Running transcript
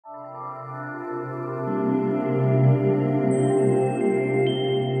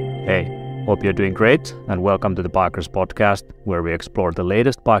Hey, hope you're doing great, and welcome to the Bikers podcast, where we explore the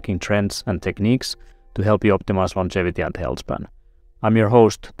latest biking trends and techniques to help you optimize longevity and health span. I'm your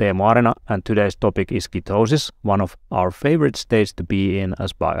host, Teemu Arena, and today's topic is ketosis, one of our favorite states to be in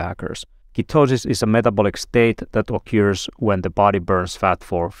as biohackers. Ketosis is a metabolic state that occurs when the body burns fat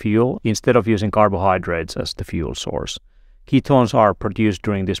for fuel instead of using carbohydrates as the fuel source. Ketones are produced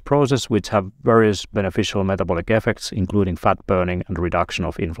during this process, which have various beneficial metabolic effects, including fat burning and reduction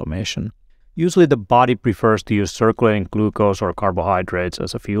of inflammation. Usually the body prefers to use circulating glucose or carbohydrates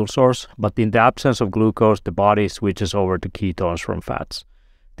as a fuel source, but in the absence of glucose, the body switches over to ketones from fats.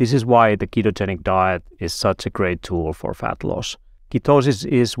 This is why the ketogenic diet is such a great tool for fat loss. Ketosis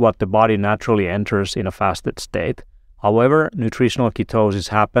is what the body naturally enters in a fasted state. However, nutritional ketosis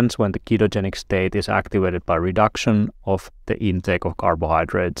happens when the ketogenic state is activated by reduction of the intake of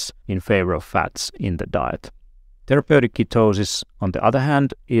carbohydrates in favor of fats in the diet. Therapeutic ketosis, on the other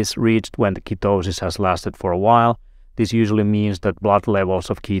hand, is reached when the ketosis has lasted for a while. This usually means that blood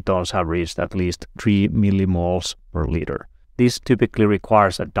levels of ketones have reached at least 3 millimoles per liter. This typically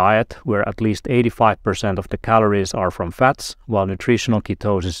requires a diet where at least 85% of the calories are from fats, while nutritional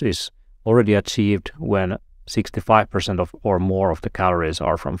ketosis is already achieved when 65% or more of the calories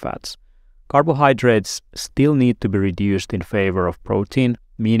are from fats. Carbohydrates still need to be reduced in favor of protein,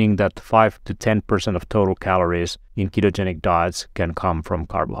 meaning that 5 to 10% of total calories in ketogenic diets can come from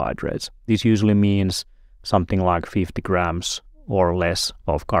carbohydrates. This usually means something like 50 grams or less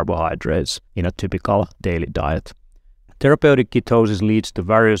of carbohydrates in a typical daily diet. Therapeutic ketosis leads to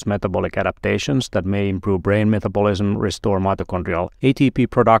various metabolic adaptations that may improve brain metabolism, restore mitochondrial ATP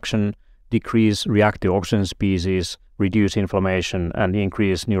production, decrease reactive oxygen species, reduce inflammation, and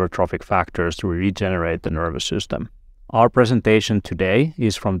increase neurotrophic factors to regenerate the nervous system. Our presentation today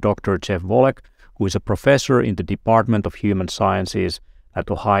is from Dr. Jeff Volek, who is a professor in the Department of Human Sciences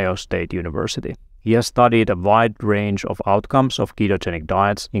at Ohio State University. He has studied a wide range of outcomes of ketogenic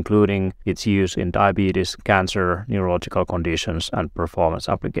diets, including its use in diabetes, cancer, neurological conditions, and performance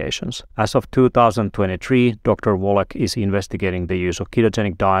applications. As of 2023, Dr. Volek is investigating the use of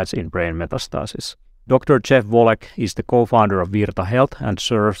ketogenic diets in brain metastasis. Dr. Jeff Volek is the co-founder of Virta Health and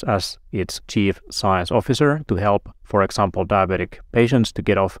serves as its chief science officer to help, for example, diabetic patients to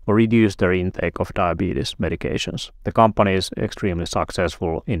get off or reduce their intake of diabetes medications. The company is extremely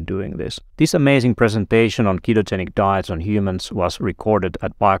successful in doing this. This amazing presentation on ketogenic diets on humans was recorded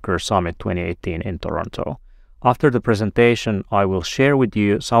at Biohacker Summit 2018 in Toronto. After the presentation, I will share with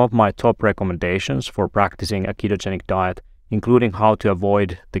you some of my top recommendations for practicing a ketogenic diet, including how to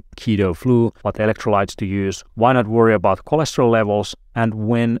avoid the keto flu, what electrolytes to use, why not worry about cholesterol levels, and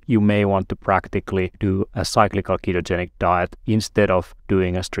when you may want to practically do a cyclical ketogenic diet instead of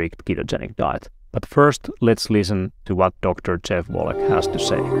doing a strict ketogenic diet. But first, let's listen to what Dr. Jeff Volek has to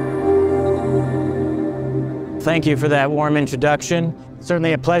say. Thank you for that warm introduction.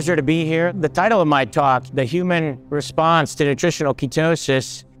 Certainly a pleasure to be here. The title of my talk, The Human Response to Nutritional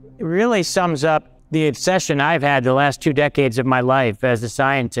Ketosis, really sums up the obsession I've had the last 2 decades of my life as a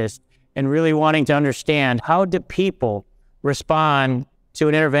scientist, and really wanting to understand how do people respond to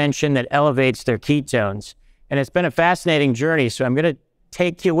an intervention that elevates their ketones. And it's been a fascinating journey, so I'm going to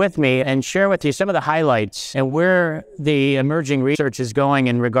take you with me and share with you some of the highlights and where the emerging research is going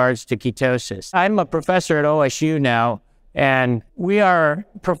in regards to ketosis. I'm a professor at OSU now, and we are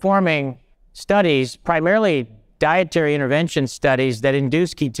performing studies, primarily dietary intervention studies that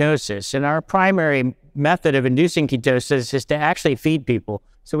induce ketosis. And our primary method of inducing ketosis is to actually feed people.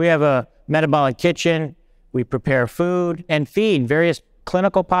 So we have a metabolic kitchen, we prepare food and feed various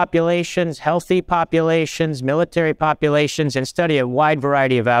clinical populations, healthy populations, military populations, and study a wide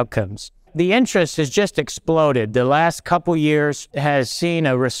variety of outcomes. The interest has just exploded. The last couple years has seen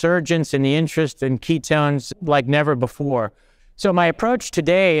a resurgence in the interest in ketones like never before. So my approach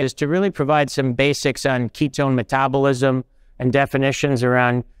today is to really provide some basics on ketone metabolism and definitions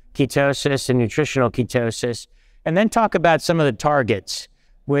around ketosis and nutritional ketosis, and then talk about some of the targets,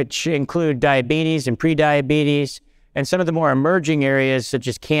 which include diabetes and prediabetes, and some of the more emerging areas such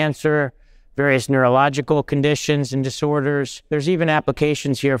as cancer, various neurological conditions and disorders. There's even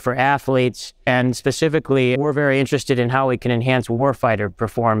applications here for athletes, and specifically, we're very interested in how we can enhance warfighter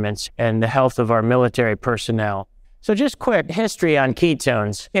performance and the health of our military personnel. So just quick history on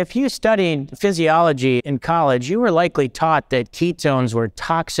ketones. If you studied physiology in college, you were likely taught that ketones were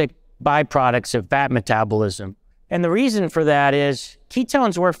toxic byproducts of fat metabolism. And the reason for that is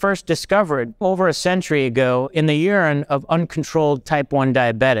ketones were first discovered over a century ago in the urine of uncontrolled type 1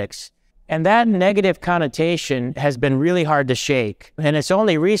 diabetics. And that negative connotation has been really hard to shake. And it's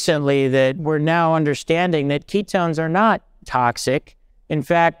only recently that we're now understanding that ketones are not toxic. In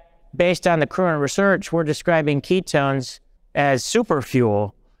fact, based on the current research, we're describing ketones as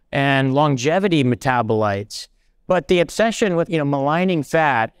superfuel and longevity metabolites. But the obsession with, maligning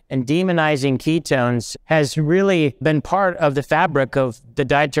fat and demonizing ketones has really been part of the fabric of the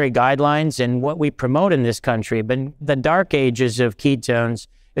dietary guidelines and what we promote in this country. But the dark ages of ketones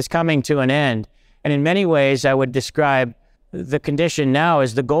is coming to an end. And in many ways, I would describe the condition now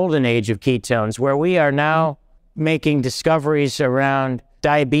as the golden age of ketones, where we are now making discoveries around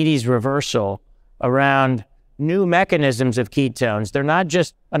diabetes reversal, around new mechanisms of ketones. They're not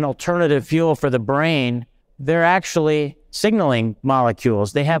just an alternative fuel for the brain. They're actually signaling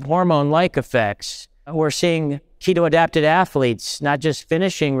molecules. They have hormone-like effects. We're seeing keto-adapted athletes, not just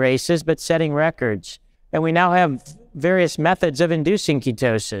finishing races, but setting records. And we now have various methods of inducing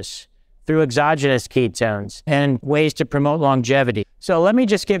ketosis through exogenous ketones and ways to promote longevity. So let me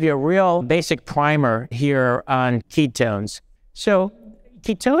just give you a real basic primer here on ketones. So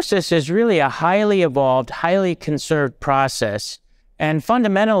ketosis is really a highly evolved, highly conserved process. And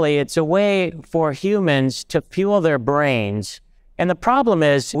fundamentally, it's a way for humans to fuel their brains. And the problem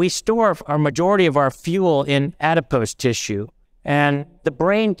is we store our majority of our fuel in adipose tissue, and the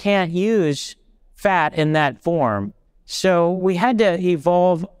brain can't use fat in that form. So we had to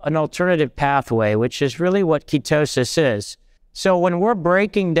evolve an alternative pathway, which is really what ketosis is. So when we're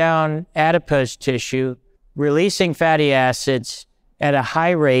breaking down adipose tissue, releasing fatty acids at a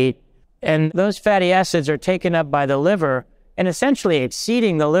high rate, and those fatty acids are taken up by the liver, and essentially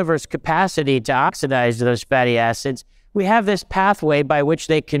exceeding the liver's capacity to oxidize those fatty acids, we have this pathway by which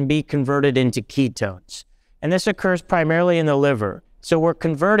they can be converted into ketones. And this occurs primarily in the liver. So we're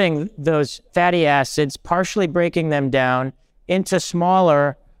converting those fatty acids, partially breaking them down into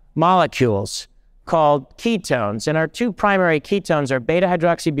smaller molecules called ketones. And our two primary ketones are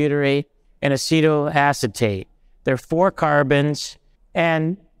beta-hydroxybutyrate and acetoacetate. They're 4 carbons,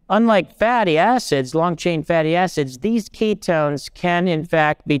 and unlike fatty acids, long-chain fatty acids, these ketones can in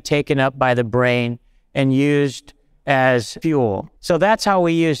fact be taken up by the brain and used as fuel. So that's how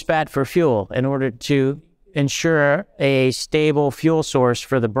we use fat for fuel in order to ensure a stable fuel source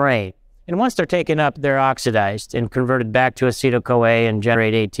for the brain. And once they're taken up, they're oxidized and converted back to acetyl-CoA and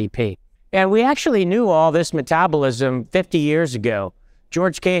generate ATP. And we actually knew all this metabolism 50 years ago.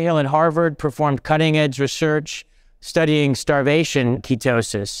 George Cahill at Harvard performed cutting-edge research studying starvation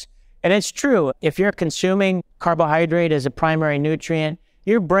ketosis. And it's true, if you're consuming carbohydrate as a primary nutrient,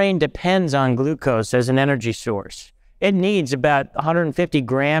 your brain depends on glucose as an energy source. It needs about 150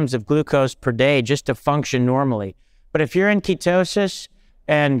 grams of glucose per day just to function normally. But if you're in ketosis,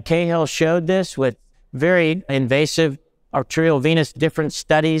 and Cahill showed this with very invasive arterial venous different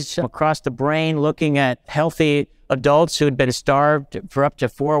studies across the brain, looking at healthy adults who had been starved for up to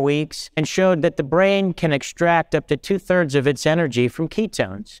 4 weeks, and showed that the brain can extract up to 2/3 of its energy from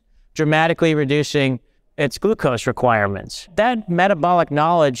ketones, dramatically reducing its glucose requirements. That metabolic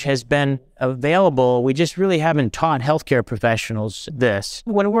knowledge has been available. We just really haven't taught healthcare professionals this.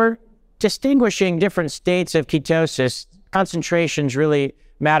 When we're distinguishing different states of ketosis, concentrations really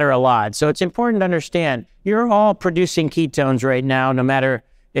matter a lot. So it's important to understand you're all producing ketones right now, no matter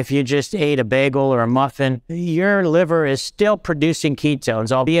if you just ate a bagel or a muffin. Your liver is still producing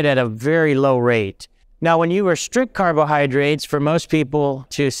ketones, albeit at a very low rate. Now, when you restrict carbohydrates for most people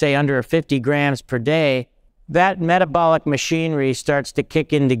to say under 50 grams per day, that metabolic machinery starts to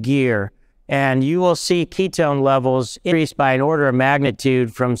kick into gear, and you will see ketone levels increase by an order of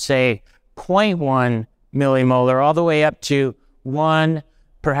magnitude from say 0.1 millimolar all the way up to 1,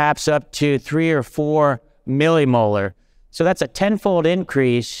 perhaps up to 3 or 4 millimolar. So that's a 10-fold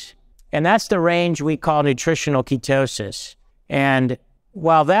increase, and that's the range we call nutritional ketosis. And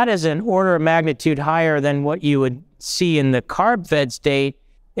while that is an order of magnitude higher than what you would see in the carb-fed state,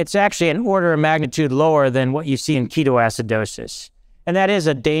 it's actually an order of magnitude lower than what you see in ketoacidosis. And that is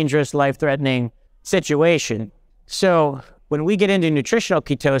a dangerous, life-threatening situation. So when we get into nutritional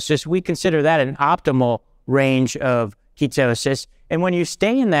ketosis, we consider that an optimal range of ketosis. And when you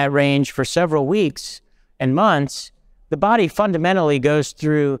stay in that range for several weeks and months, the body fundamentally goes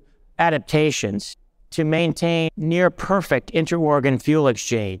through adaptations to maintain near perfect inter-organ fuel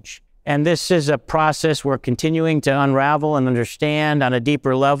exchange. And this is a process we're continuing to unravel and understand on a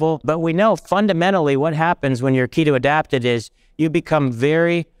deeper level. But we know fundamentally what happens when you're keto adapted is you become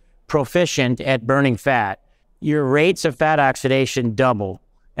very proficient at burning fat. Your rates of fat oxidation double.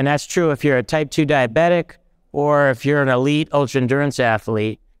 And that's true if you're a type 2 diabetic or if you're an elite ultra-endurance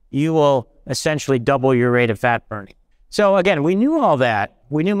athlete, you will essentially double your rate of fat burning. So again, we knew all that.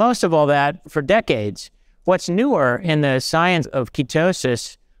 We knew most of all that for decades. What's newer in the science of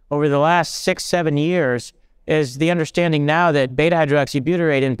ketosis over the last 6-7 years is the understanding now that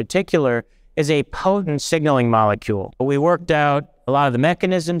beta-hydroxybutyrate in particular is a potent signaling molecule. We worked out a lot of the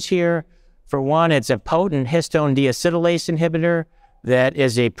mechanisms here. For one, it's a potent histone deacetylase inhibitor that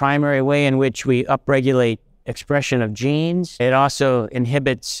is a primary way in which we upregulate expression of genes. It also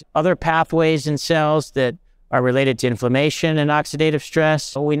inhibits other pathways in cells that are related to inflammation and oxidative stress.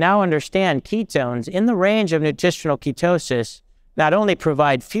 So we now understand ketones in the range of nutritional ketosis not only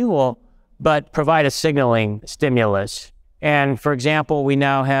provide fuel, but provide a signaling stimulus. And for example, we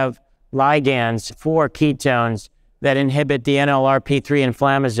now have ligands for ketones that inhibit the NLRP3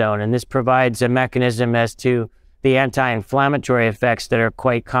 inflammasome, and this provides a mechanism as to the anti-inflammatory effects that are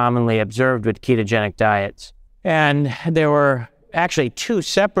quite commonly observed with ketogenic diets. And there were actually two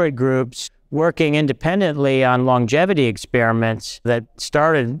separate groups working independently on longevity experiments that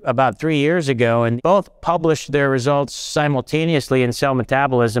started about 3 years ago, and both published their results simultaneously in Cell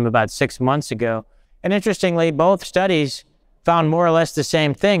Metabolism about 6 months ago. And interestingly, both studies found more or less the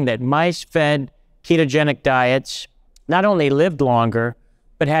same thing, that mice fed ketogenic diets not only lived longer,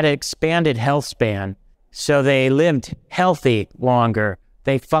 but had an expanded health span. So they lived healthy longer,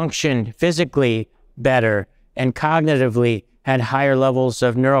 they functioned physically better, and cognitively had higher levels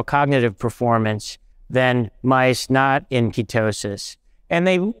of neurocognitive performance than mice not in ketosis. And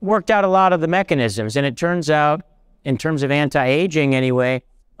they worked out a lot of the mechanisms, and it turns out, in terms of anti-aging anyway,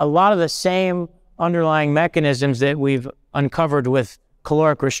 a lot of the same underlying mechanisms that we've uncovered with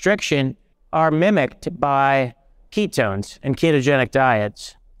caloric restriction are mimicked by ketones and ketogenic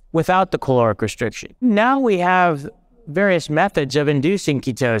diets without the caloric restriction. Now we have various methods of inducing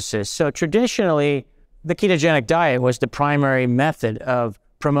ketosis. So traditionally, the ketogenic diet was the primary method of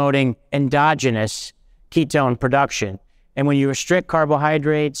promoting endogenous ketone production. And when you restrict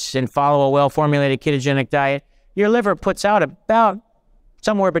carbohydrates and follow a well-formulated ketogenic diet, your liver puts out about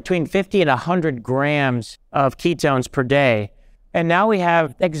somewhere between 50 and 100 grams of ketones per day. And now we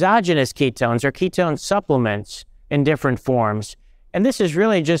have exogenous ketones or ketone supplements in different forms. And this has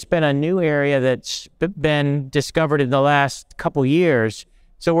really just been a new area that's been discovered in the last couple years.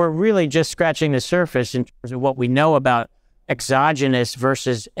 So we're really just scratching the surface in terms of what we know about exogenous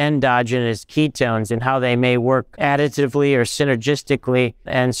versus endogenous ketones and how they may work additively or synergistically.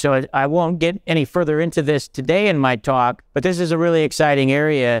 And so I won't get any further into this today in my talk, but this is a really exciting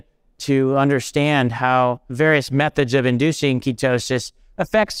area to understand how various methods of inducing ketosis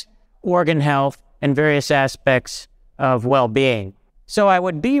affects organ health and various aspects of well-being. So I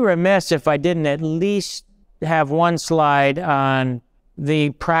would be remiss if I didn't at least have one slide on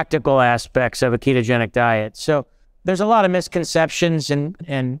the practical aspects of a ketogenic diet. So there's a lot of misconceptions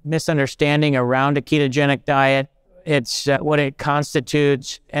and misunderstanding around a ketogenic diet. It's what it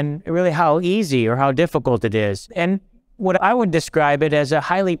constitutes and really how easy or how difficult it is. And what I would describe it as a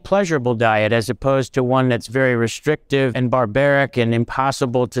highly pleasurable diet as opposed to one that's very restrictive and barbaric and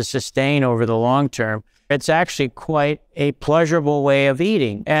impossible to sustain over the long term. It's actually quite a pleasurable way of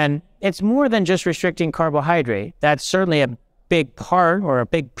eating. And it's more than just restricting carbohydrate. That's certainly a big part or a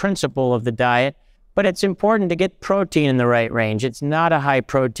big principle of the diet, but it's important to get protein in the right range. It's not a high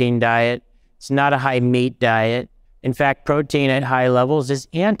protein diet. It's not a high meat diet. In fact, protein at high levels is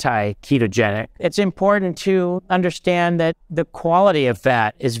anti-ketogenic. It's important to understand that the quality of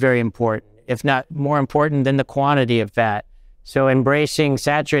fat is very important, if not more important than the quantity of fat. So embracing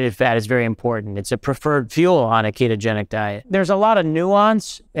saturated fat is very important. It's a preferred fuel on a ketogenic diet. There's a lot of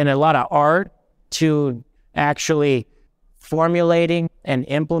nuance and a lot of art to actually formulating and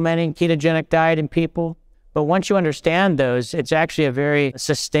implementing ketogenic diet in people. But once you understand those, it's actually a very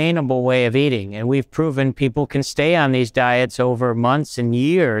sustainable way of eating. And we've proven people can stay on these diets over months and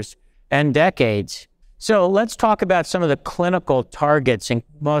years and decades. So let's talk about some of the clinical targets and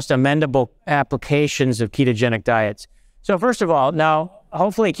most amendable applications of ketogenic diets. So first of all, now,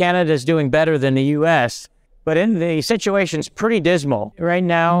 hopefully Canada is doing better than the US, but the situation's pretty dismal. Right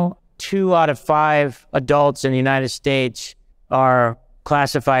now, 2 out of 5 adults in the United States are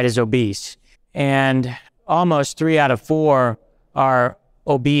classified as obese, and almost 3 out of 4 are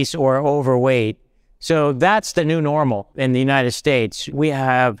obese or overweight. So that's the new normal in the United States. We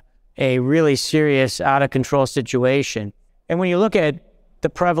have a really serious out-of-control situation. And when you look at the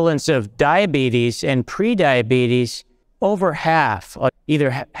prevalence of diabetes and pre-diabetes, over half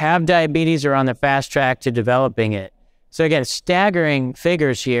either have diabetes or on the fast track to developing it. So again, staggering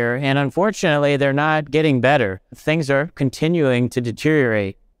figures here, and unfortunately, they're not getting better. Things are continuing to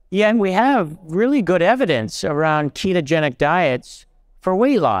deteriorate. Yet we have really good evidence around ketogenic diets for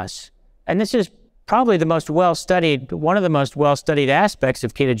weight loss. And this is probably the most well-studied, one of the most well-studied aspects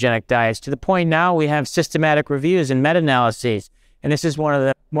of ketogenic diets, to the point now we have systematic reviews and meta-analyses. And this is one of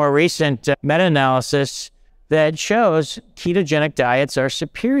the more recent meta-analysis that shows ketogenic diets are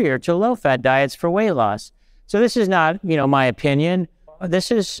superior to low-fat diets for weight loss. So this is not, my opinion. This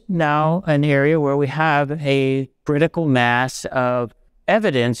is now an area where we have a critical mass of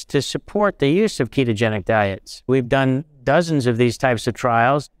evidence to support the use of ketogenic diets. We've done dozens of these types of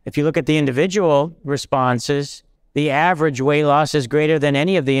trials. If you look at the individual responses, the average weight loss is greater than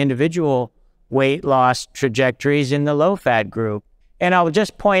any of the individual weight loss trajectories in the low-fat group. And I'll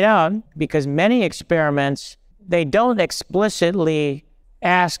just point out, because many experiments, they don't explicitly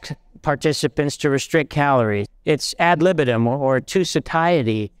ask participants to restrict calories. It's ad libitum or to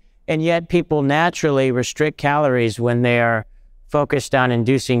satiety, and yet people naturally restrict calories when they are focused on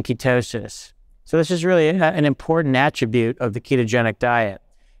inducing ketosis. So this is really an important attribute of the ketogenic diet.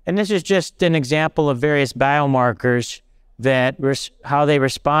 And this is just an example of various biomarkers that how they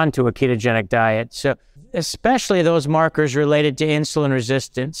respond to a ketogenic diet. So especially those markers related to insulin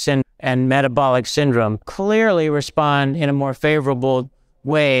resistance and metabolic syndrome clearly respond in a more favorable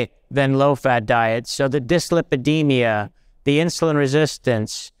way than low-fat diets. So the dyslipidemia, the insulin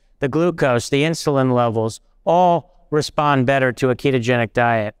resistance, the glucose, the insulin levels, all respond better to a ketogenic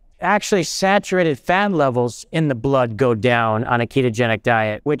diet. Actually, saturated fat levels in the blood go down on a ketogenic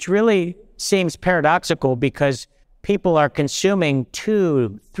diet, which really seems paradoxical because people are consuming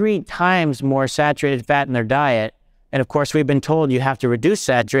 2-3 times more saturated fat in their diet. And of course, we've been told you have to reduce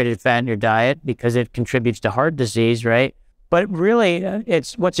saturated fat in your diet because it contributes to heart disease, right? But really,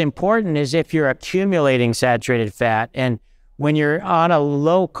 what's important is if you're accumulating saturated fat, and when you're on a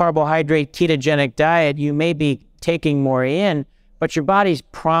low carbohydrate ketogenic diet, you may be taking more in, but your body's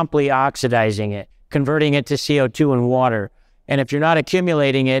promptly oxidizing it, converting it to CO2 and water. And if you're not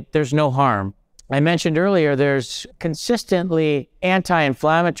accumulating it, there's no harm. I mentioned earlier, there's consistently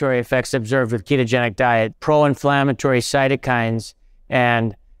anti-inflammatory effects observed with ketogenic diet. Pro-inflammatory cytokines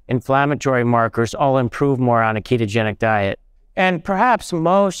and inflammatory markers all improve more on a ketogenic diet. And perhaps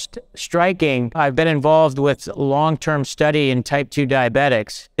most striking, I've been involved with long-term study in type 2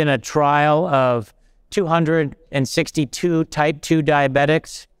 diabetics in a trial of 262 type 2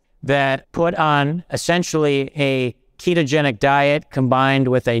 diabetics that put on essentially a ketogenic diet combined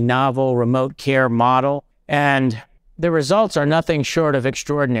with a novel remote care model. And the results are nothing short of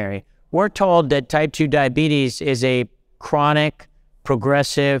extraordinary. We're told that type 2 diabetes is a chronic,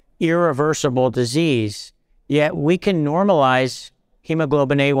 progressive, irreversible disease, yet we can normalize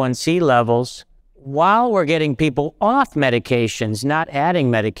hemoglobin A1C levels while we're getting people off medications, not adding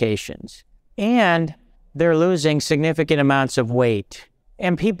medications. And they're losing significant amounts of weight.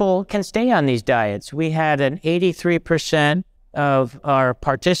 And people can stay on these diets. We had an 83% of our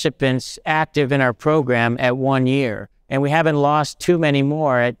participants active in our program at 1 year, and we haven't lost too many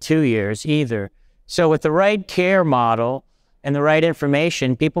more at 2 years either. So with the right care model and the right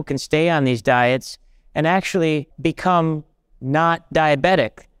information, people can stay on these diets and actually become not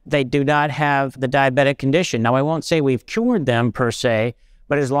diabetic. They do not have the diabetic condition. Now, I won't say we've cured them per se,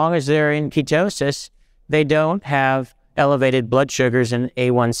 but as long as they're in ketosis, they don't have elevated blood sugars and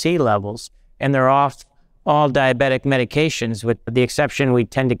A1C levels, and they're off all diabetic medications, with the exception we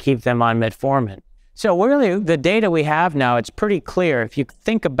tend to keep them on metformin. So really, the data we have now, it's pretty clear. If you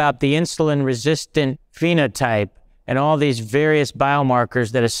think about the insulin-resistant phenotype and all these various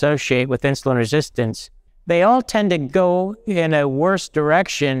biomarkers that associate with insulin resistance, they all tend to go in a worse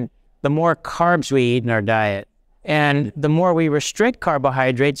direction the more carbs we eat in our diet. And the more we restrict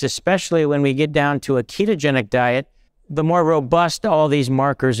carbohydrates, especially when we get down to a ketogenic diet, the more robust all these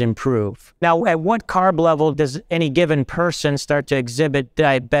markers improve. Now, at what carb level does any given person start to exhibit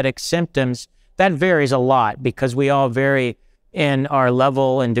diabetic symptoms? That varies a lot because we all vary in our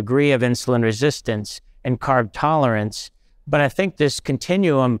level and degree of insulin resistance and carb tolerance. But I think this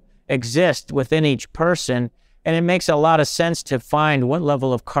continuum exists within each person, and it makes a lot of sense to find what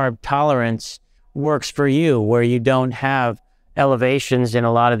level of carb tolerance works for you, where you don't have elevations in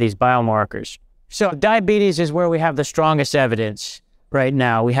a lot of these biomarkers. So diabetes is where we have the strongest evidence right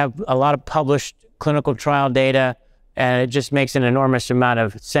now. We have a lot of published clinical trial data, and it just makes an enormous amount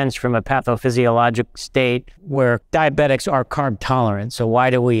of sense from a pathophysiologic state where diabetics are carb tolerant. So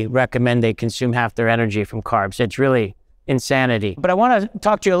why do we recommend they consume half their energy from carbs? It's really insanity. But I want to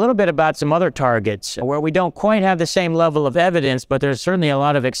talk to you a little bit about some other targets where we don't quite have the same level of evidence, but there's certainly a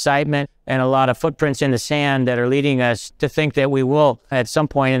lot of excitement and a lot of footprints in the sand that are leading us to think that we will, at some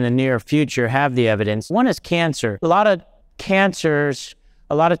point in the near future, have the evidence. One is cancer. A lot of cancers,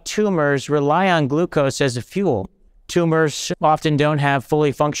 a lot of tumors rely on glucose as a fuel. Tumors often don't have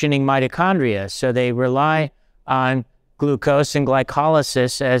fully functioning mitochondria, so they rely on glucose and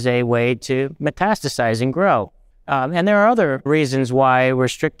glycolysis as a way to metastasize and grow. And there are other reasons why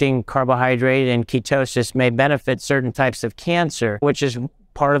restricting carbohydrate and ketosis may benefit certain types of cancer, which is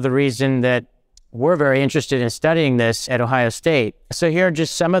part of the reason that we're very interested in studying this at Ohio State. So here are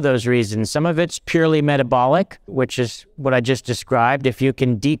just some of those reasons. Some of it's purely metabolic, which is what I just described. If you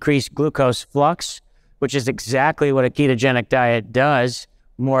can decrease glucose flux, which is exactly what a ketogenic diet does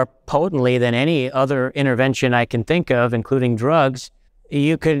more potently than any other intervention I can think of, including drugs,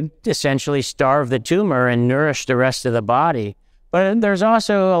 you could essentially starve the tumor and nourish the rest of the body. But there's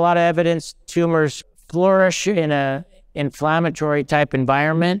also a lot of evidence tumors flourish in an inflammatory type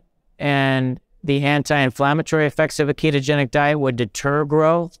environment, and the anti-inflammatory effects of a ketogenic diet would deter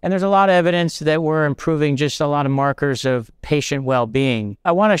growth. And there's a lot of evidence that we're improving just a lot of markers of patient well-being.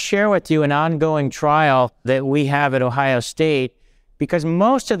 I want to share with you an ongoing trial that we have at Ohio State, because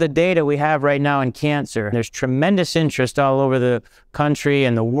most of the data we have right now in cancer, there's tremendous interest all over the country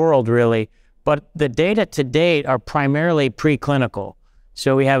and the world really, but the data to date are primarily preclinical.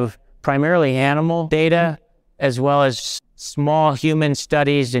 So we have primarily animal data as well as small human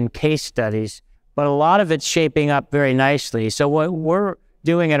studies and case studies, but a lot of it's shaping up very nicely. So what we're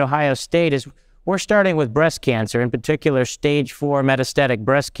doing at Ohio State is we're starting with breast cancer, in particular stage 4 metastatic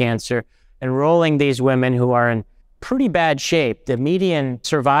breast cancer, enrolling these women who are in pretty bad shape. The median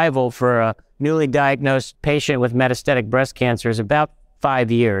survival for a newly diagnosed patient with metastatic breast cancer is about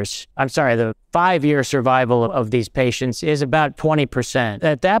 5 years. I'm sorry, the 5-year survival of these patients is about 20%.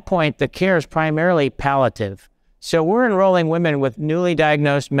 At that point, the care is primarily palliative. So we're enrolling women with newly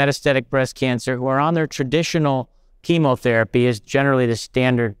diagnosed metastatic breast cancer who are on their traditional chemotherapy, is generally the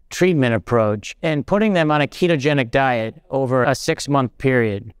standard treatment approach, and putting them on a ketogenic diet over a 6-month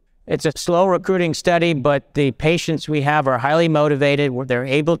period. It's a slow recruiting study, but the patients we have are highly motivated. They're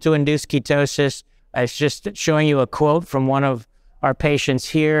able to induce ketosis. I was just showing you a quote from one of our patients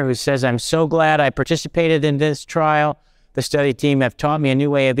here who says, "I'm so glad I participated in this trial. The study team have taught me a new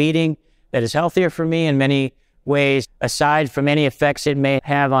way of eating that is healthier for me in many ways, aside from any effects it may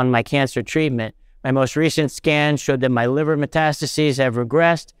have on my cancer treatment. My most recent scan showed that my liver metastases have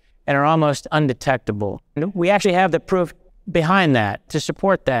regressed and are almost undetectable." We actually have the proof behind that to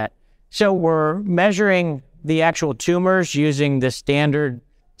support that. So we're measuring the actual tumors using the standard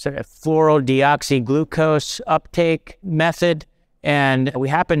sort of fluorodeoxyglucose uptake method. And we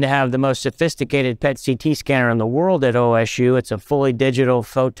happen to have the most sophisticated PET CT scanner in the world at OSU. It's a fully digital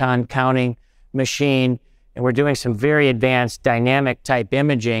photon counting machine. And we're doing some very advanced dynamic type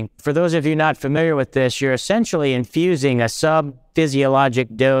imaging. For those of you not familiar with this, you're essentially infusing a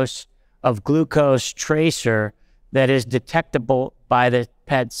sub-physiologic dose of glucose tracer that is detectable by the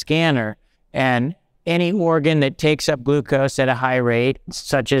PET scanner. And any organ that takes up glucose at a high rate,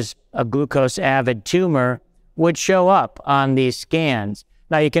 such as a glucose-avid tumor, would show up on these scans.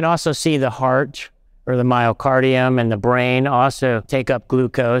 Now, you can also see the heart or the myocardium and the brain also take up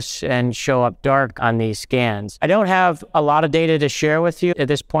glucose and show up dark on these scans. I don't have a lot of data to share with you at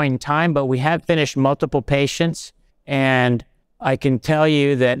this point in time, but we have finished multiple patients, and I can tell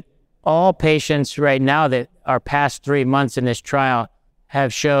you that all patients right now that are past 3 months in this trial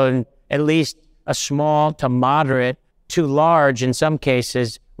have shown at least a small to moderate to large, in some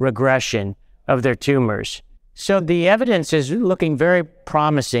cases, regression of their tumors. So the evidence is looking very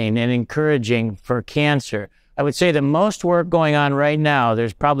promising and encouraging for cancer. I would say the most work going on right now,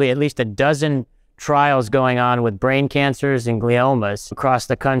 there's probably at least a dozen trials going on with brain cancers and gliomas across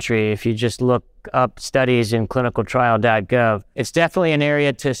the country. If you just look up studies in clinicaltrial.gov, it's definitely an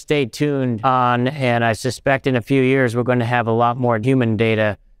area to stay tuned on. And I suspect in a few years, we're going to have a lot more human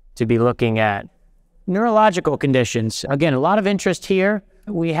data to be looking at. Neurological conditions, again, a lot of interest here.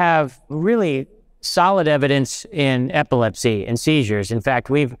 We have really solid evidence in epilepsy and seizures. In fact,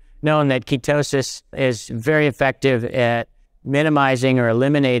 we've known that ketosis is very effective at minimizing or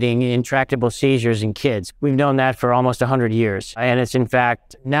eliminating intractable seizures in kids. We've known that for almost 100 years. And it's in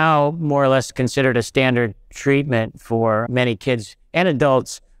fact now more or less considered a standard treatment for many kids and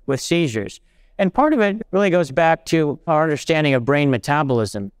adults with seizures. And part of it really goes back to our understanding of brain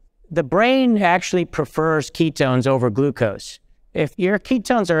metabolism. The brain actually prefers ketones over glucose. If your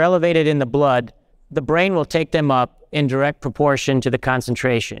ketones are elevated in the blood, the brain will take them up in direct proportion to the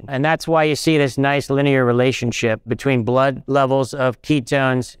concentration. And that's why you see this nice linear relationship between blood levels of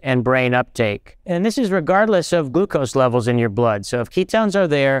ketones and brain uptake. And this is regardless of glucose levels in your blood. So if ketones are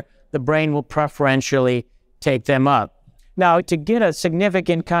there, the brain will preferentially take them up. Now, to get a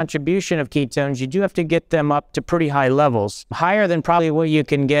significant contribution of ketones, you do have to get them up to pretty high levels, higher than probably what you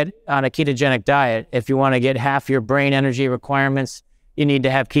can get on a ketogenic diet if you want to get half your brain energy requirements you need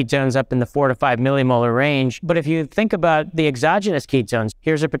to have ketones up in the 4 to 5 millimolar range. But if you think about the exogenous ketones,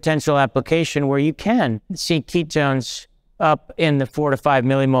 here's a potential application where you can see ketones up in the 4 to 5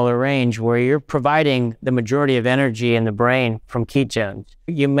 millimolar range, where you're providing the majority of energy in the brain from ketones.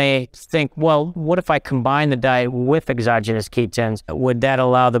 You may think, well, what if I combine the diet with exogenous ketones? Would that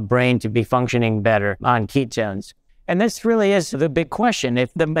allow the brain to be functioning better on ketones? And this really is the big question.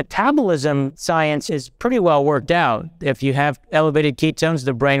 If the metabolism science is pretty well worked out, if you have elevated ketones,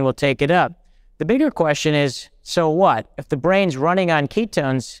 the brain will take it up. The bigger question is, so what? If the brain's running on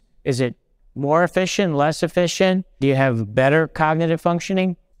ketones, is it more efficient, less efficient? Do you have better cognitive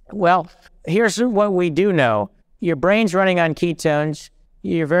functioning? Well, here's what we do know. Your brain's running on ketones.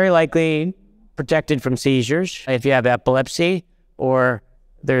 You're very likely protected from seizures if you have epilepsy, or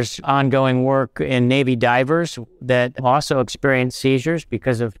there's ongoing work in Navy divers that also experience seizures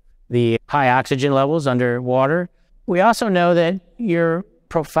because of the high oxygen levels underwater. We also know that you're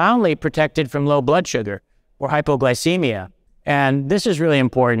profoundly protected from low blood sugar or hypoglycemia. And this is really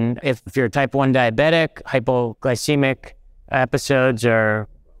important. If you're a type 1 diabetic, hypoglycemic episodes are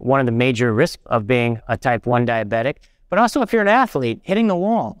one of the major risks of being a type 1 diabetic. But also if you're an athlete, hitting the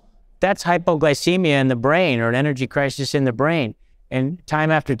wall, that's hypoglycemia in the brain or an energy crisis in the brain. And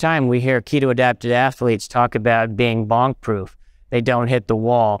time after time, we hear keto-adapted athletes talk about being bonk-proof. They don't hit the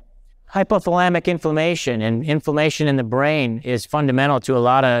wall. Hypothalamic inflammation and inflammation in the brain is fundamental to a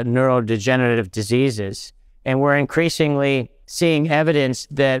lot of neurodegenerative diseases. And we're increasingly seeing evidence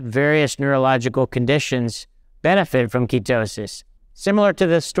that various neurological conditions benefit from ketosis. Similar to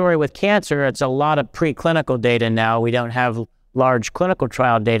the story with cancer, it's a lot of preclinical data now. We don't have large clinical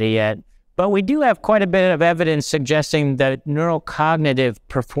trial data yet. But we do have quite a bit of evidence suggesting that neurocognitive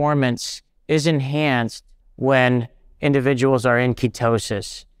performance is enhanced when individuals are in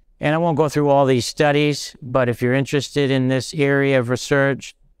ketosis. And I won't go through all these studies, but if you're interested in this area of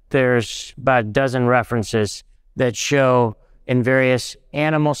research, there's about a dozen references that show in various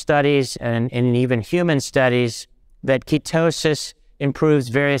animal studies and in even human studies that ketosis improves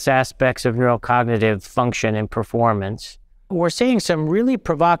various aspects of neurocognitive function and performance. We're seeing some really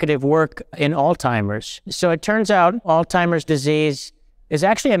provocative work in Alzheimer's. So it turns out Alzheimer's disease is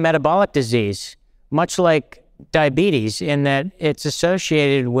actually a metabolic disease, much like diabetes, in that it's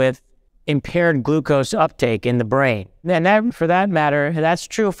associated with impaired glucose uptake in the brain. And that, for that matter, that's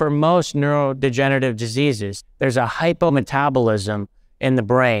true for most neurodegenerative diseases. There's a hypometabolism in the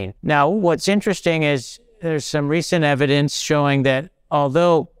brain. Now, what's interesting is there's some recent evidence showing that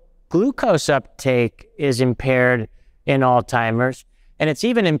although glucose uptake is impaired in Alzheimer's, and it's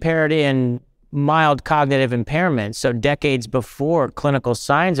even impaired in mild cognitive impairment, so decades before clinical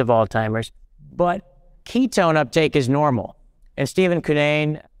signs of Alzheimer's, but ketone uptake is normal. And Stephen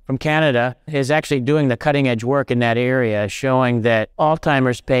Cunnane from Canada is actually doing the cutting edge work in that area, showing that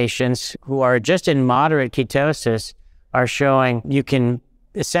Alzheimer's patients who are just in moderate ketosis are showing you can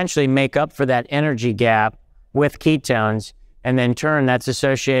essentially make up for that energy gap with ketones. And then in turn, that's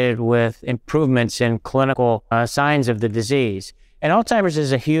associated with improvements in clinical signs of the disease. And Alzheimer's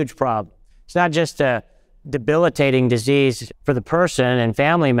is a huge problem. It's not just a debilitating disease for the person and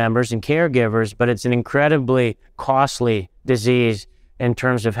family members and caregivers, but it's an incredibly costly disease in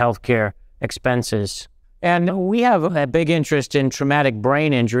terms of healthcare expenses. And we have a big interest in traumatic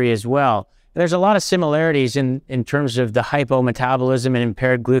brain injury as well. There's a lot of similarities in terms of the hypometabolism and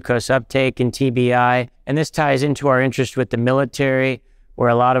impaired glucose uptake in TBI. And this ties into our interest with the military, where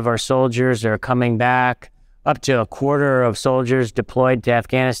a lot of our soldiers are coming back. Up to a quarter of soldiers deployed to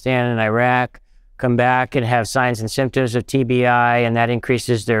Afghanistan and Iraq come back and have signs and symptoms of TBI, and that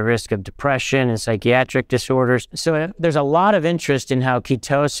increases their risk of depression and psychiatric disorders. So there's a lot of interest in how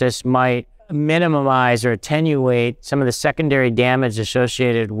ketosis might minimize or attenuate some of the secondary damage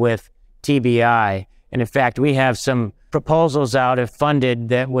associated with TBI. And in fact, we have some proposals out if funded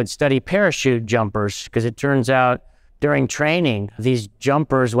that would study parachute jumpers, because it turns out during training, these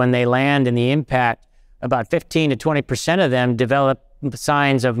jumpers, when they land in the impact, about 15 to 20% of them develop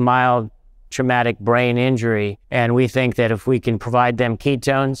signs of mild traumatic brain injury. And we think that if we can provide them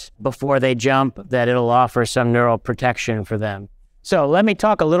ketones before they jump, that it'll offer some neural protection for them. So let me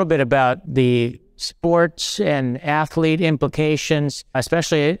talk a little bit about the sports and athlete implications,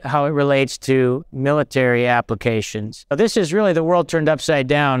 especially how it relates to military applications. This is really the world turned upside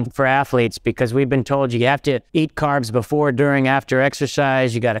down for athletes, because we've been told you have to eat carbs before, during, after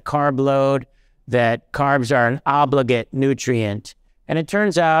exercise. You got a carb load, that carbs are an obligate nutrient. And it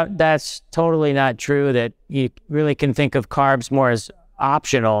turns out that's totally not true, that you really can think of carbs more as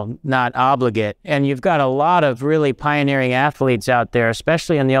optional, not obligate. And you've got a lot of really pioneering athletes out there,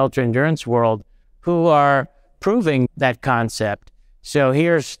 especially in the ultra-endurance world, who are proving that concept. So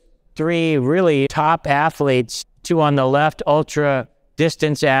here's 3 really top athletes, 2 on the left, ultra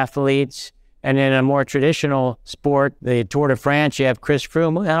distance athletes, and in a more traditional sport, the Tour de France, you have Chris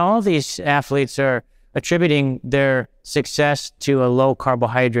Froome, and all of these athletes are attributing their success to a low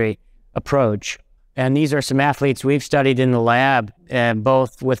carbohydrate approach. And these are some athletes we've studied in the lab,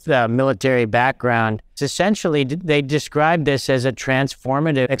 both with a military background. Essentially, they describe this as a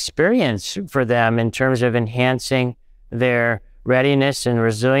transformative experience for them in terms of enhancing their readiness and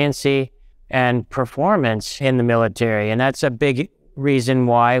resiliency and performance in the military. And that's a big reason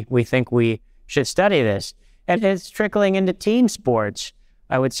why we think we should study this. And it's trickling into team sports.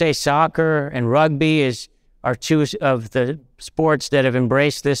 I would say soccer and rugby are 2 of the sports that have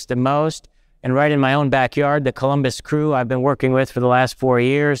embraced this the most. And right in my own backyard, the Columbus Crew I've been working with for the last 4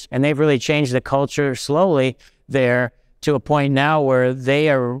 years, and they've really changed the culture slowly there to a point now where they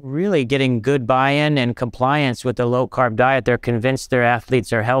are really getting good buy-in and compliance with the low-carb diet. They're convinced their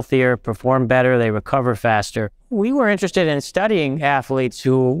athletes are healthier, perform better, they recover faster. We were interested in studying athletes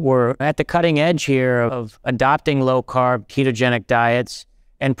who were at the cutting edge here of adopting low-carb ketogenic diets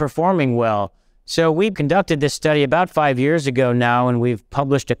and performing well. So we conducted this study about 5 years ago now, and we've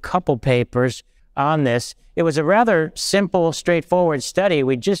published a couple papers on this. It was a rather simple, straightforward study.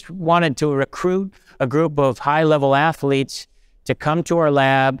 We just wanted to recruit a group of high-level athletes to come to our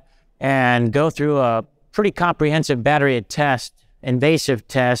lab and go through a pretty comprehensive battery of tests, invasive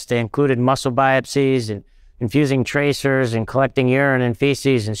tests. They included muscle biopsies and infusing tracers and collecting urine and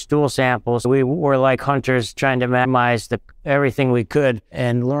feces and stool samples. We were like hunters trying to maximize everything we could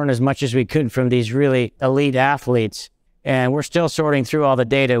and learn as much as we could from these really elite athletes. And we're still sorting through all the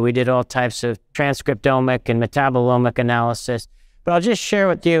data. We did all types of transcriptomic and metabolomic analysis. But I'll just share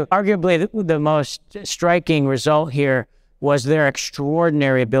with you, arguably the most striking result here was their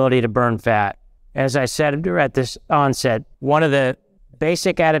extraordinary ability to burn fat. As I said at this onset, one of the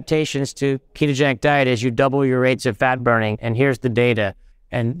basic adaptations to ketogenic diet is you double your rates of fat burning, and here's the data.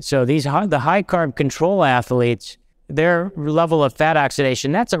 And so the high carb control athletes, their level of fat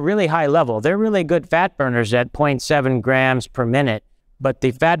oxidation, that's a really high level. They're really good fat burners at 0.7 grams per minute, but the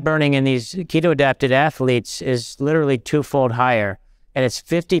fat burning in these keto adapted athletes is literally 2-fold higher, and it's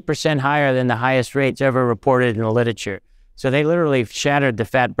 50% higher than the highest rates ever reported in the literature. So they literally shattered the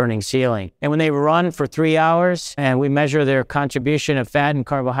fat burning ceiling. And when they run for 3 hours and we measure their contribution of fat and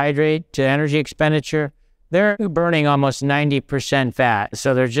carbohydrate to energy expenditure, they're burning almost 90% fat.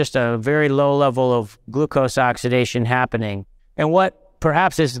 So there's just a very low level of glucose oxidation happening. And what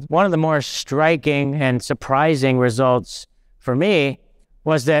perhaps is one of the more striking and surprising results for me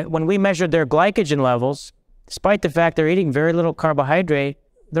was that when we measured their glycogen levels, despite the fact they're eating very little carbohydrate,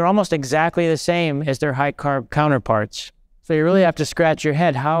 they're almost exactly the same as their high carb counterparts. So you really have to scratch your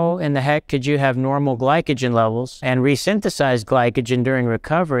head. How in the heck could you have normal glycogen levels and resynthesize glycogen during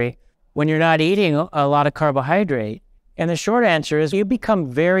recovery when you're not eating a lot of carbohydrate? And the short answer is you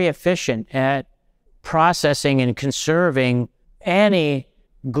become very efficient at processing and conserving any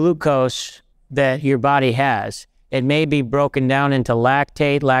glucose that your body has. It may be broken down into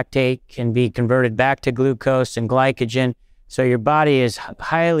lactate. Lactate can be converted back to glucose and glycogen. So your body is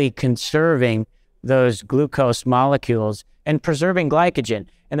highly conserving those glucose molecules and preserving glycogen.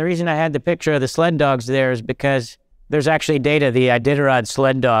 And the reason I had the picture of the sled dogs there is because there's actually data, the Iditarod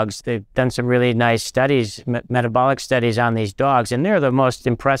sled dogs, they've done some really nice studies, metabolic studies on these dogs, and they're the most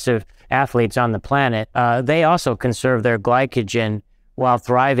impressive athletes on the planet. They also conserve their glycogen while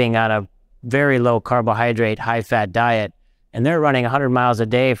thriving on a very low carbohydrate, high fat diet. And they're running 100 miles a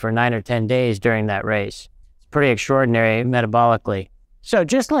day for 9 or 10 days during that race. It's pretty extraordinary metabolically. So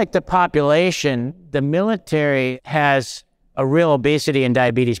just like the population, the military has a real obesity and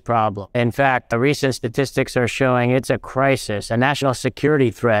diabetes problem. In fact, the recent statistics are showing it's a crisis, a national security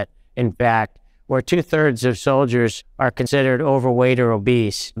threat, in fact, where 2/3 of soldiers are considered overweight or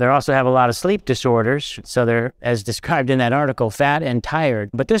obese. They also have a lot of sleep disorders, so they're, as described in that article, fat and tired.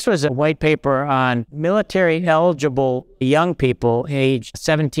 But this was a white paper on military-eligible young people aged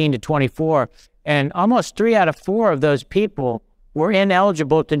 17 to 24, and almost 3 out of 4 of those people were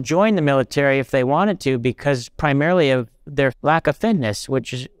ineligible to join the military if they wanted to because primarily of their lack of fitness,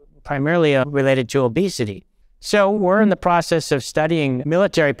 which is primarily related to obesity. So we're in the process of studying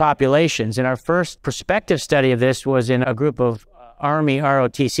military populations, and our first prospective study of this was in a group of Army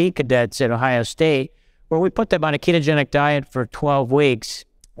ROTC cadets at Ohio State, where we put them on a ketogenic diet for 12 weeks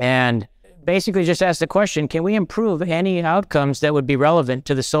and basically just asked the question, can we improve any outcomes that would be relevant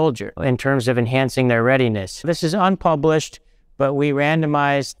to the soldier in terms of enhancing their readiness? This is unpublished, but we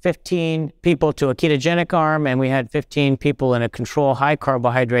randomized 15 people to a ketogenic arm, and we had 15 people in a control high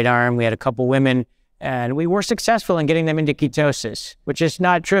carbohydrate arm. We had a couple women And we were successful in getting them into ketosis, which is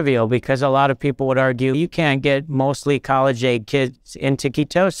not trivial because a lot of people would argue you can't get mostly college-age kids into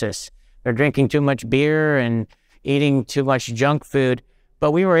ketosis. They're drinking too much beer and eating too much junk food.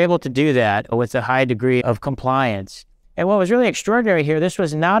 But we were able to do that with a high degree of compliance. And what was really extraordinary here, this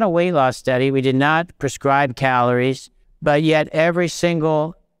was not a weight loss study. We did not prescribe calories, but yet every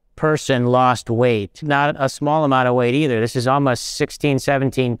single person lost weight, not a small amount of weight either. This is almost 16,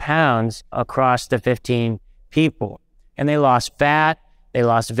 17 pounds across the 15 people. And they lost fat, they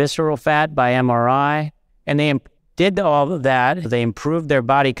lost visceral fat by MRI, and they did all of that. They improved their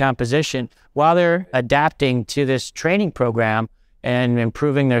body composition while they're adapting to this training program and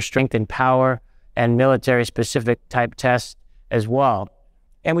improving their strength and power and military-specific type tests as well.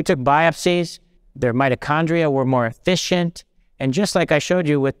 And we took biopsies. Their mitochondria were more efficient. And just like I showed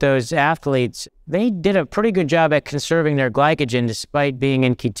you with those athletes, they did a pretty good job at conserving their glycogen despite being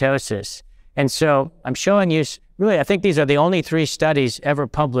in ketosis. And so I'm showing you, really, I think these are the only 3 studies ever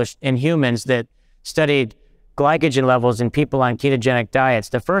published in humans that studied glycogen levels in people on ketogenic diets.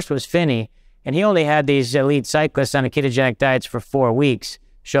 The first was Finney, and he only had these elite cyclists on a ketogenic diets for 4 weeks,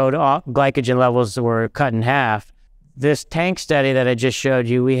 showed all glycogen levels were cut in half. This tank study that I just showed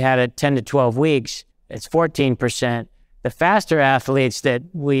you, we had at 10 to 12 weeks, it's 14%. The faster athletes that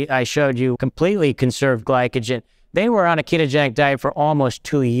I showed you completely conserved glycogen. They were on a ketogenic diet for almost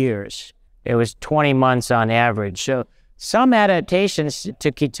 2 years. It was 20 months on average. So some adaptations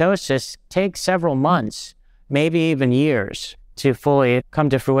to ketosis take several months, maybe even years, to fully come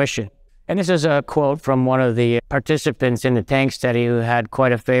to fruition. And this is a quote from one of the participants in the tank study who had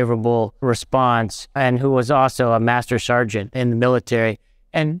quite a favorable response and who was also a master sergeant in the military.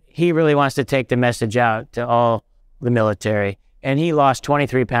 And he really wants to take the message out to all the military. And he lost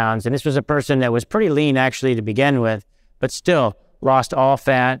 23 pounds. And this was a person that was pretty lean actually to begin with, but still lost all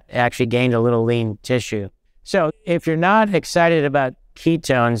fat, actually gained a little lean tissue. So if you're not excited about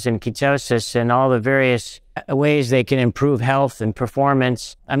ketones and ketosis and all the various ways they can improve health and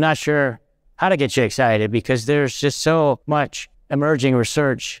performance, I'm not sure how to get you excited because there's just so much emerging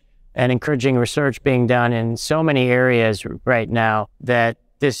research and encouraging research being done in so many areas right now that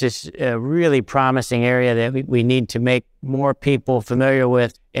this is a really promising area that we need to make more people familiar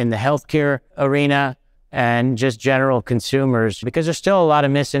with in the healthcare arena and just general consumers, because there's still a lot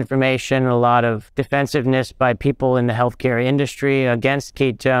of misinformation, a lot of defensiveness by people in the healthcare industry against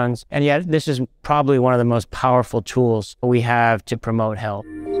ketones. And yet this is probably one of the most powerful tools we have to promote health.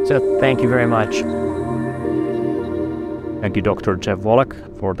 So thank you very much. Thank you, Dr. Jeff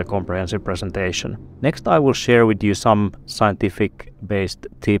Volek, for the comprehensive presentation. Next, I will share with you some scientific-based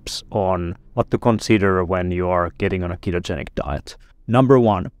tips on what to consider when you are getting on a ketogenic diet. Number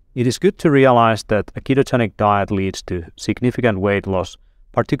 1, it is good to realize that a ketogenic diet leads to significant weight loss,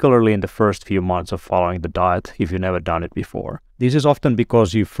 particularly in the first few months of following the diet if you've never done it before. This is often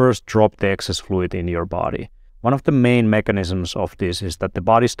because you first drop the excess fluid in your body. One of the main mechanisms of this is that the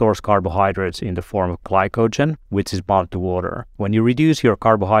body stores carbohydrates in the form of glycogen, which is bound to water. When you reduce your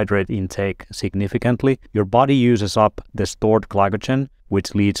carbohydrate intake significantly, your body uses up the stored glycogen,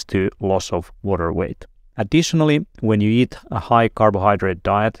 which leads to loss of water weight. Additionally, when you eat a high carbohydrate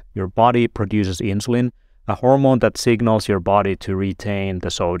diet, your body produces insulin, a hormone that signals your body to retain the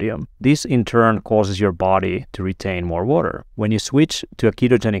sodium. This in turn causes your body to retain more water. When you switch to a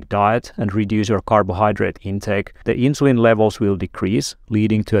ketogenic diet and reduce your carbohydrate intake, the insulin levels will decrease,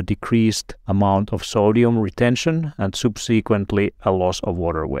 leading to a decreased amount of sodium retention and subsequently a loss of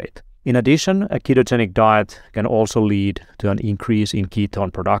water weight. In addition, a ketogenic diet can also lead to an increase in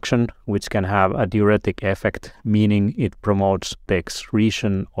ketone production, which can have a diuretic effect, meaning it promotes the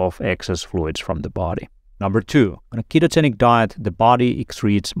excretion of excess fluids from the body. Number 2, on a ketogenic diet, the body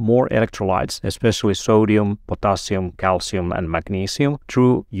excretes more electrolytes, especially sodium, potassium, calcium, and magnesium,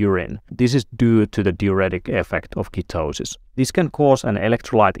 through urine. This is due to the diuretic effect of ketosis. This can cause an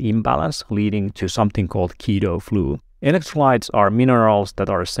electrolyte imbalance, leading to something called keto flu. Electrolytes are minerals that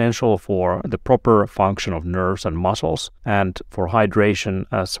are essential for the proper function of nerves and muscles, and for hydration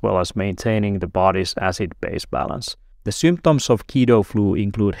as well as maintaining the body's acid-base balance. The symptoms of keto flu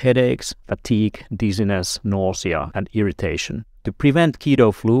include headaches, fatigue, dizziness, nausea, and irritation. To prevent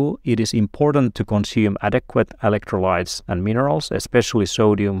keto flu, it is important to consume adequate electrolytes and minerals, especially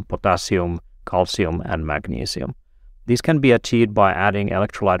sodium, potassium, calcium, and magnesium. This can be achieved by adding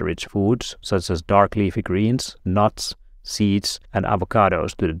electrolyte-rich foods such as dark leafy greens, nuts, seeds, and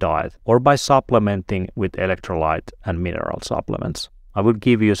avocados to the diet, or by supplementing with electrolyte and mineral supplements. I will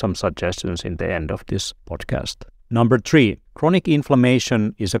give you some suggestions in the end of this podcast. Number 3, chronic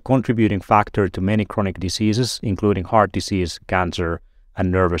inflammation is a contributing factor to many chronic diseases, including heart disease, cancer,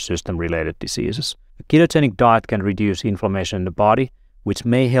 and nervous system-related diseases. A ketogenic diet can reduce inflammation in the body, which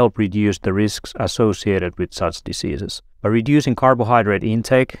may help reduce the risks associated with such diseases. By reducing carbohydrate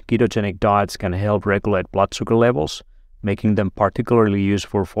intake, ketogenic diets can help regulate blood sugar levels, making them particularly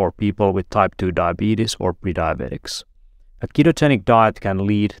useful for people with type 2 diabetes or prediabetics. A ketogenic diet can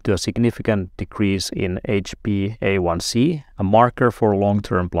lead to a significant decrease in HbA1c, a marker for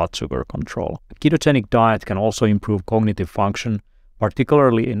long-term blood sugar control. A ketogenic diet can also improve cognitive function,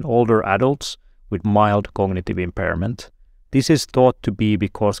 particularly in older adults with mild cognitive impairment. This is thought to be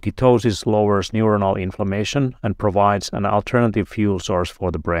because ketosis lowers neuronal inflammation and provides an alternative fuel source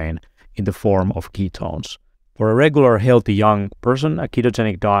for the brain in the form of ketones. For a regular healthy young person, a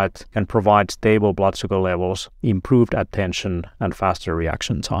ketogenic diet can provide stable blood sugar levels, improved attention, and faster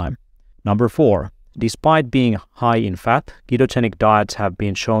reaction time. Number 4. Despite being high in fat, ketogenic diets have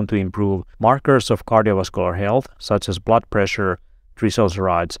been shown to improve markers of cardiovascular health, such as blood pressure,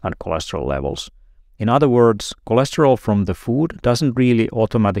 triglycerides, and cholesterol levels. In other words, cholesterol from the food doesn't really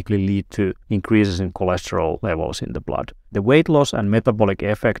automatically lead to increases in cholesterol levels in the blood. The weight loss and metabolic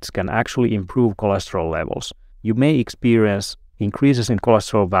effects can actually improve cholesterol levels. You may experience increases in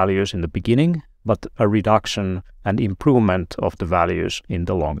cholesterol values in the beginning, but a reduction and improvement of the values in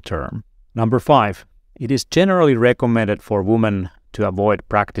the long term. Number 5. It is generally recommended for women to avoid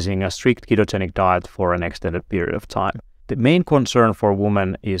practicing a strict ketogenic diet for an extended period of time. The main concern for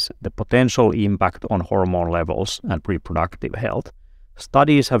women is the potential impact on hormone levels and reproductive health.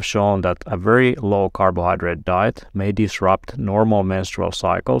 Studies have shown that a very low carbohydrate diet may disrupt normal menstrual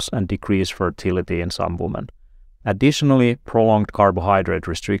cycles and decrease fertility in some women. Additionally, prolonged carbohydrate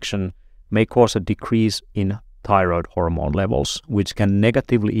restriction may cause a decrease in thyroid hormone levels, which can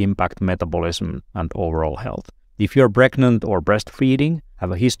negatively impact metabolism and overall health. If you're pregnant or breastfeeding,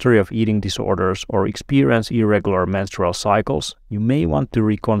 have a history of eating disorders, or experience irregular menstrual cycles, you may want to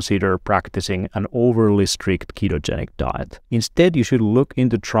reconsider practicing an overly strict ketogenic diet. Instead, you should look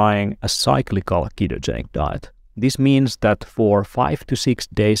into trying a cyclical ketogenic diet. This means that for 5 to 6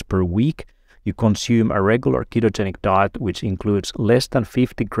 days per week, you consume a regular ketogenic diet which includes less than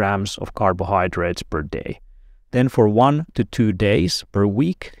 50 grams of carbohydrates per day. Then for 1 to 2 days per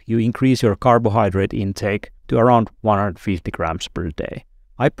week, you increase your carbohydrate intake to around 150 grams per day.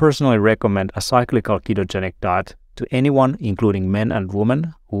 I personally recommend a cyclical ketogenic diet to anyone, including men and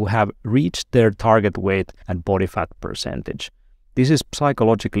women, who have reached their target weight and body fat percentage. This is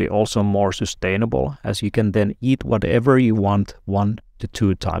psychologically also more sustainable, as you can then eat whatever you want 1 to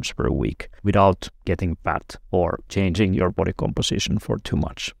 2 times per week without getting fat or changing your body composition for too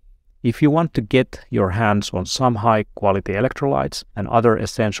much. If you want to get your hands on some high-quality electrolytes and other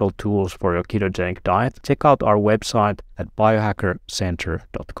essential tools for your ketogenic diet, check out our website at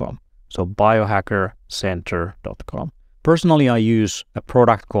biohackercenter.com. So biohackercenter.com. Personally, I use a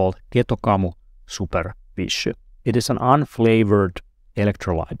product called Ketokamu Super Fish. It is an unflavored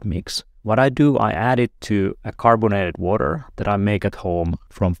electrolyte mix. What I do, I add it to a carbonated water that I make at home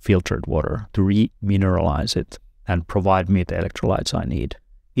from filtered water to remineralize it and provide me the electrolytes I need.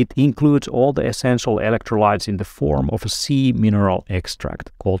 It includes all the essential electrolytes in the form of a sea mineral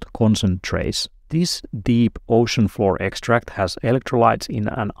extract called concentrates. This deep ocean floor extract has electrolytes in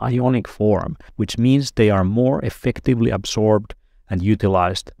an ionic form, which means they are more effectively absorbed and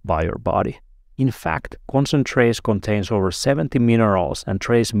utilized by your body. In fact, concentrates contains over 70 minerals and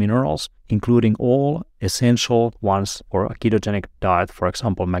trace minerals, including all essential ones for a ketogenic diet, for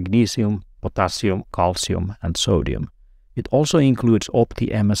example, magnesium, potassium, calcium, and sodium. It also includes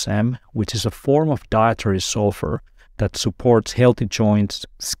OptiMSM, which is a form of dietary sulfur that supports healthy joints,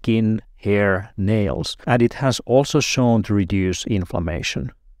 skin, hair, nails, and it has also shown to reduce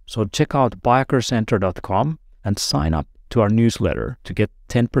inflammation. So check out biohackercenter.com and sign up to our newsletter to get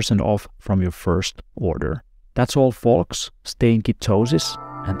 10% off from your first order. That's all, folks. Stay in ketosis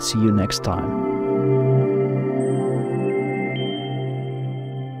and see you next time.